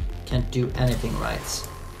 Can't do anything right.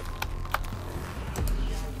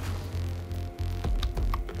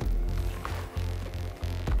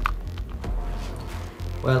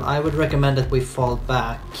 Well, I would recommend that we fall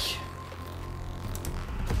back.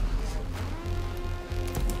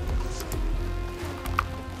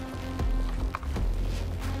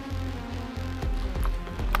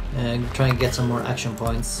 And try and get some more action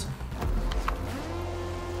points.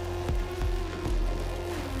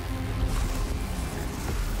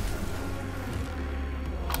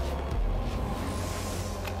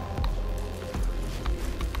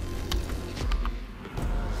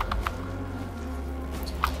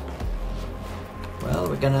 Well,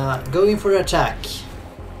 we're gonna go in for attack.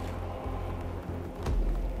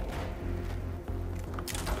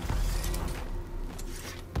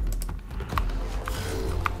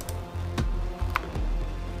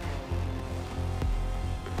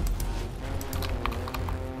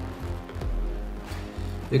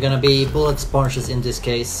 We're gonna be bullet sponges in this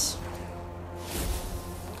case.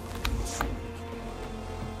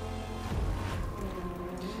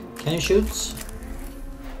 Can you shoot?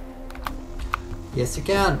 Yes, you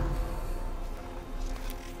can.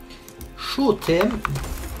 Shoot him.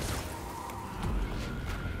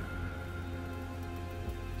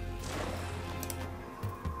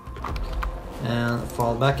 And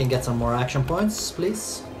fall back and get some more action points,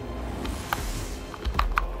 please.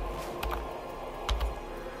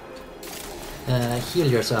 Heal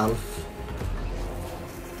yourself.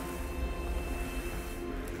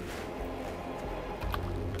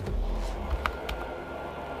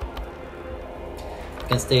 You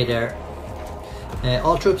can stay there.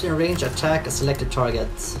 All troops in range attack a selected target.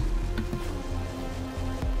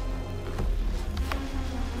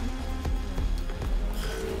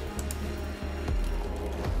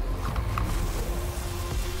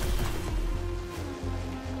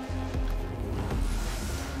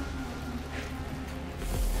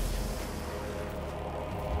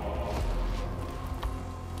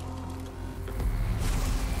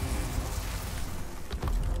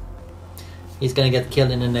 He's gonna get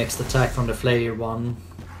killed in the next attack from the Flayer one.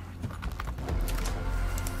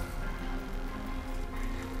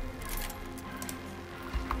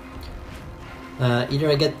 Either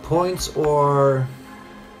I get points or...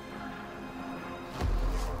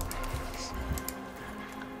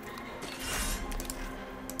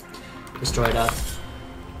 destroy that.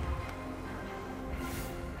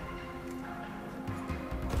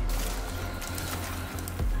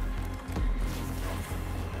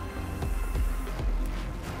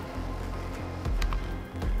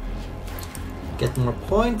 Get more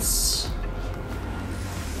points.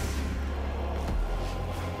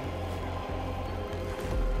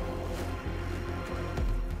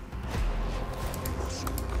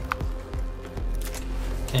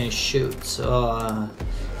 Can shoot. So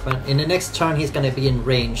in the next turn he's gonna be in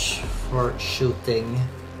range for shooting.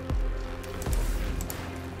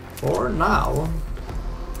 For now.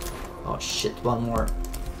 Oh shit, one more.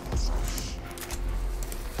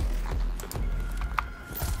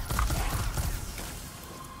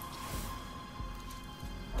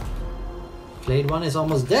 Blade one is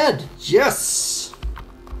almost dead. Yes.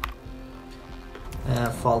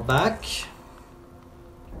 Fall back.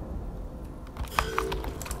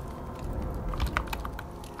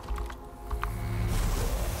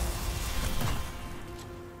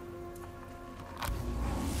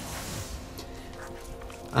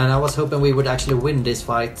 And I was hoping we would actually win this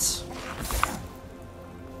fight.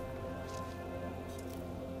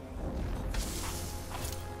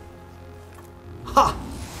 Ha!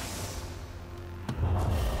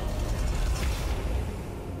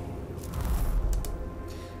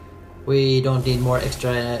 We don't need more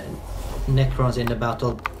extra Necrons in the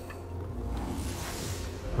battle.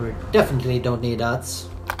 We definitely don't need that.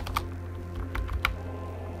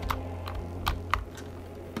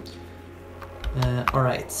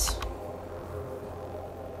 Alright.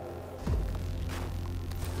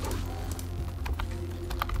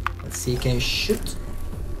 Let's see, can you shoot?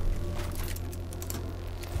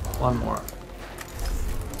 One more.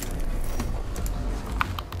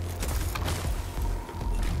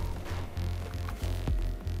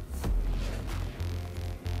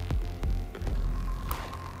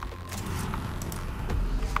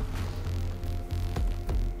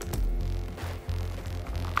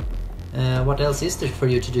 What else is there for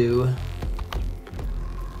you to do?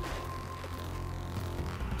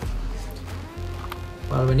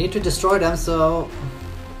 Well, we need to destroy them, so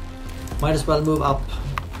might as well move up.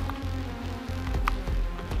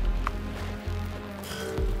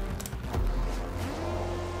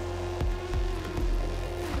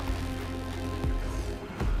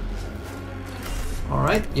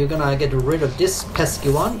 Alright, you're gonna get rid of this pesky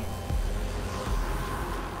one.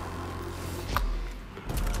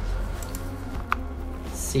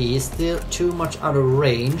 See, he's still too much out of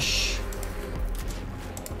range.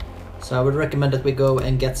 So I would recommend that we go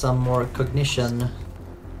and get some more cognition.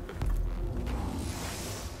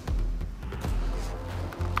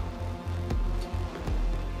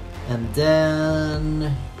 And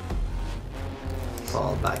then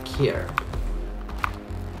fall back here.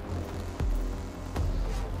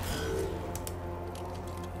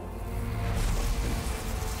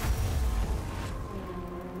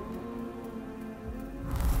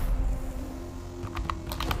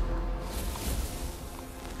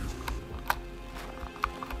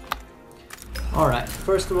 Alright,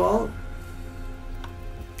 first of all,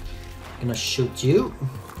 I'm gonna shoot you.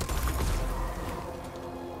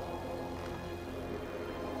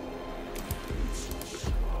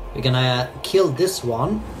 We're gonna kill this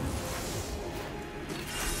one.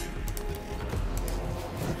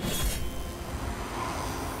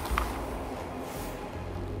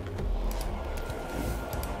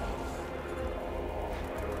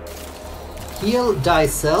 Heal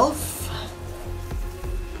thyself.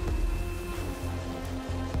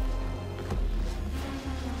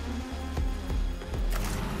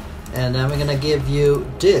 And then we're gonna give you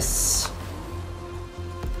this.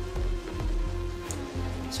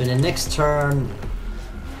 So in the next turn,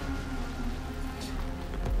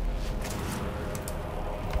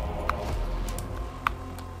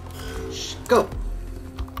 go.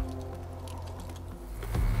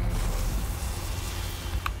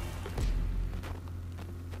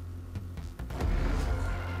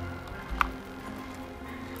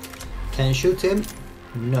 Can you shoot him?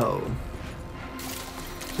 No.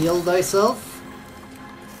 Heal thyself.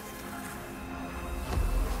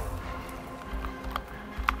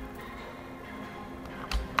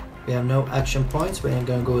 We have no action points. We're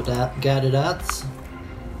gonna go gather that.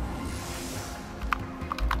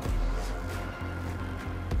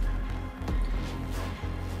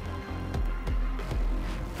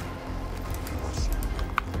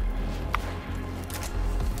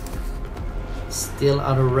 Still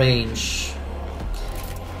out of range.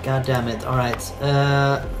 God damn it. Alright.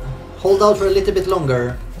 Hold out for a little bit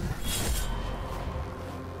longer.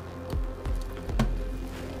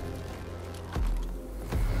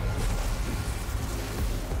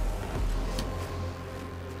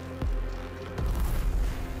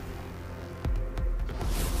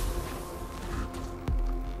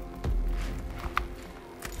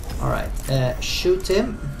 Alright. Shoot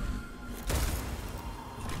him.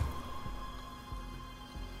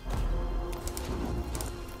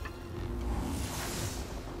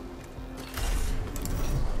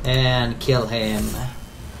 And kill him.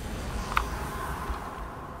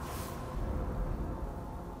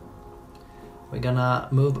 We're gonna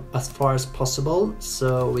move as far as possible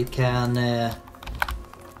so we can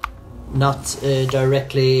not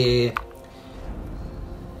directly,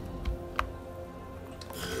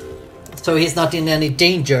 so he's not in any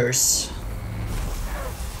dangers.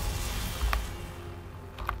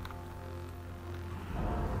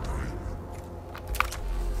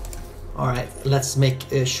 Alright, let's make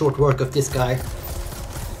short work of this guy.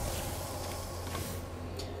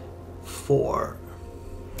 4.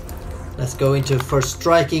 Let's go into first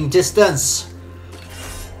striking distance.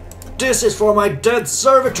 This is for my dead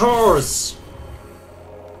servitors!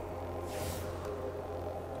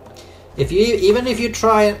 Even if you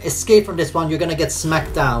try and escape from this one, you're gonna get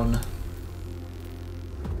smacked down.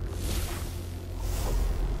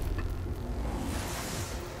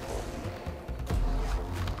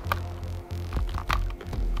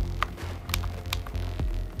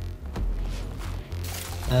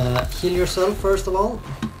 Heal yourself first of all.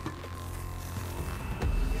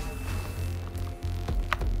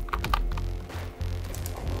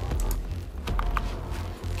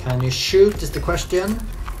 Can you shoot is the question.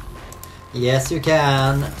 Yes, you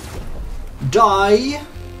can. Die!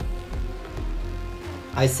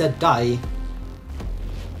 I said die.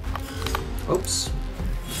 Oops.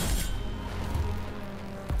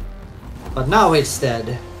 But now it's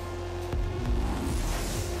dead.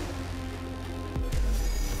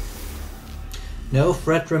 No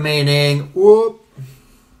threat remaining. Whoop.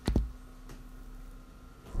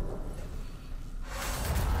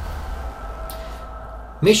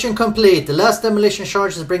 Mission complete. The last demolition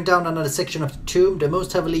charges bring down another section of the tomb. The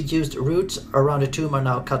most heavily used routes around the tomb are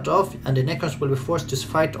now cut off, and the Necrons will be forced to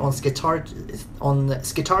fight on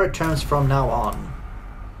Skitarii terms from now on.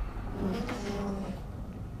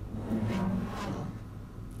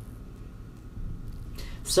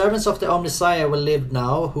 Servants of the Omnissiah will live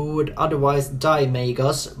now, who would otherwise die,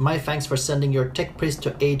 Magos. My thanks for sending your tech priest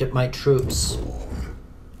to aid my troops.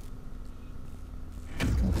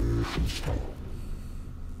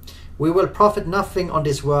 We will profit nothing on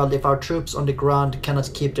this world if our troops on the ground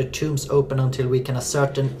cannot keep their tombs open until we can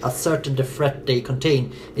ascertain the threat they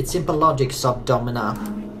contain. It's simple logic,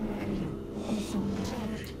 Subdomina.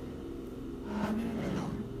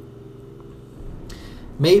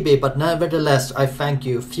 Maybe, but nevertheless, I thank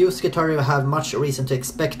you. Few Skitarii have much reason to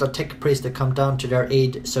expect a tech priest to come down to their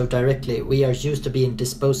aid so directly. We are used to being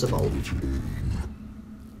disposable.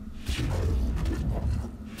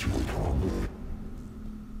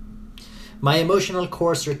 My emotional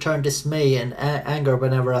cores return dismay and anger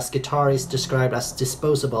whenever a Skitarii is described as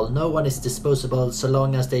disposable. No one is disposable so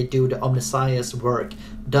long as they do the Omnissiah's work.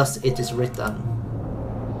 Thus it is written.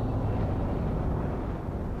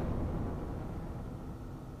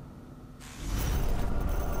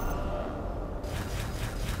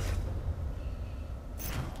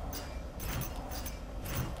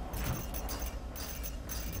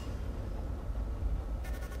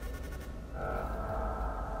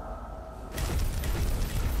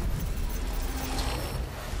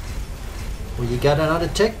 We got another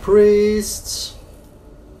tech priest.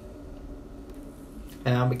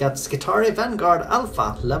 And we got Skitarii Vanguard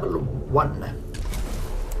Alpha, level 1.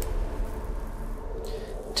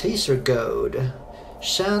 Taser Goad.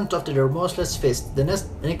 Chant of the Remorseless Fist. The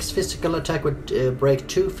next physical attack would break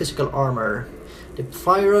 2 physical armor. The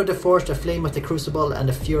fire of the force, the flame of the crucible, and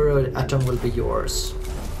the fury of the atom will be yours.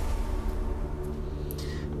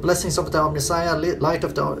 Blessings of the Omnissiah, light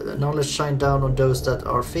of the knowledge shine down on those that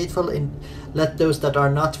are faithful, let those that are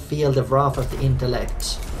not feel the wrath of the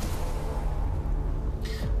intellect.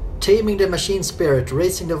 Taming the machine spirit,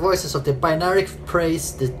 raising the voices of the binary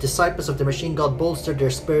praise, the disciples of the machine god bolster their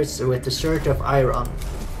spirits with the surge of iron.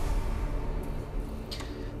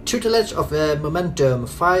 Tutelage of momentum,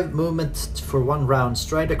 5 movements for 1 round,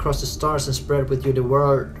 stride across the stars and spread with you the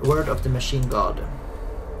word of the machine god.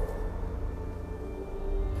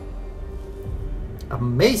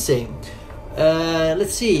 Amazing.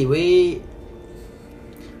 Let's see, we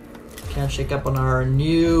can check up on our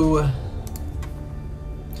new.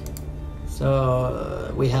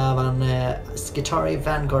 So we have an Skitarii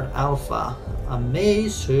Vanguard Alpha.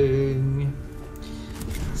 Amazing.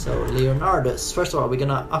 So Leonardus, first of all, we're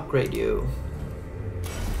gonna upgrade you.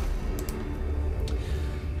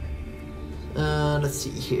 Let's see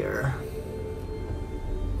here.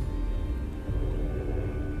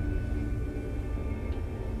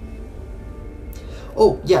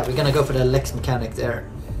 Oh yeah, we're gonna go for the Lex mechanic there.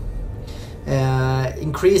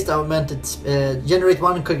 Increased augmented, generate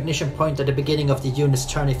 1 cognition point at the beginning of the unit's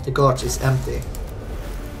turn if the gauge is empty.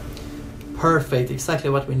 Perfect, exactly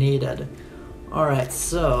what we needed. Alright,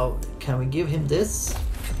 so can we give him this?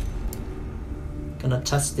 Gonna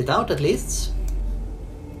test it out at least.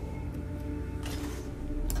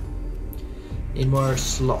 Need more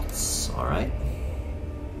slots, alright.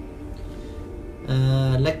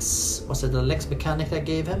 Lex, was it the Lex mechanic I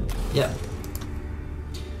gave him? Yeah.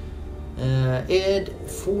 Add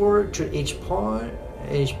 4 to each point,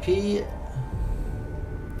 HP.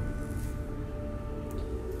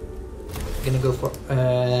 I'm gonna go for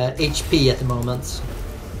HP at the moment.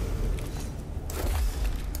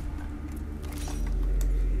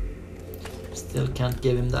 Still can't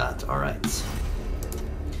give him that. Alright.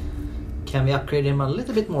 Can we upgrade him a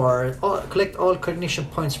little bit more? Collect all cognition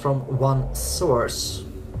points from 1 source.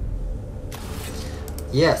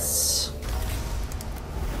 Yes.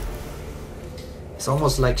 It's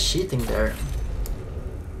almost like cheating there.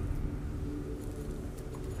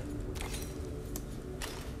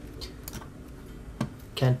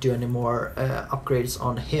 Can't do any more upgrades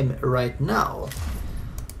on him right now.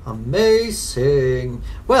 Amazing.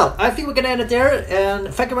 Well, I think we're gonna end it there,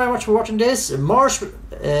 and thank you very much for watching this.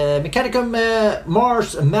 Mechanicum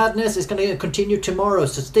Mars Madness is gonna continue tomorrow,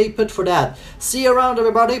 so stay put for that. See you around,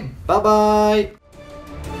 everybody. Bye bye.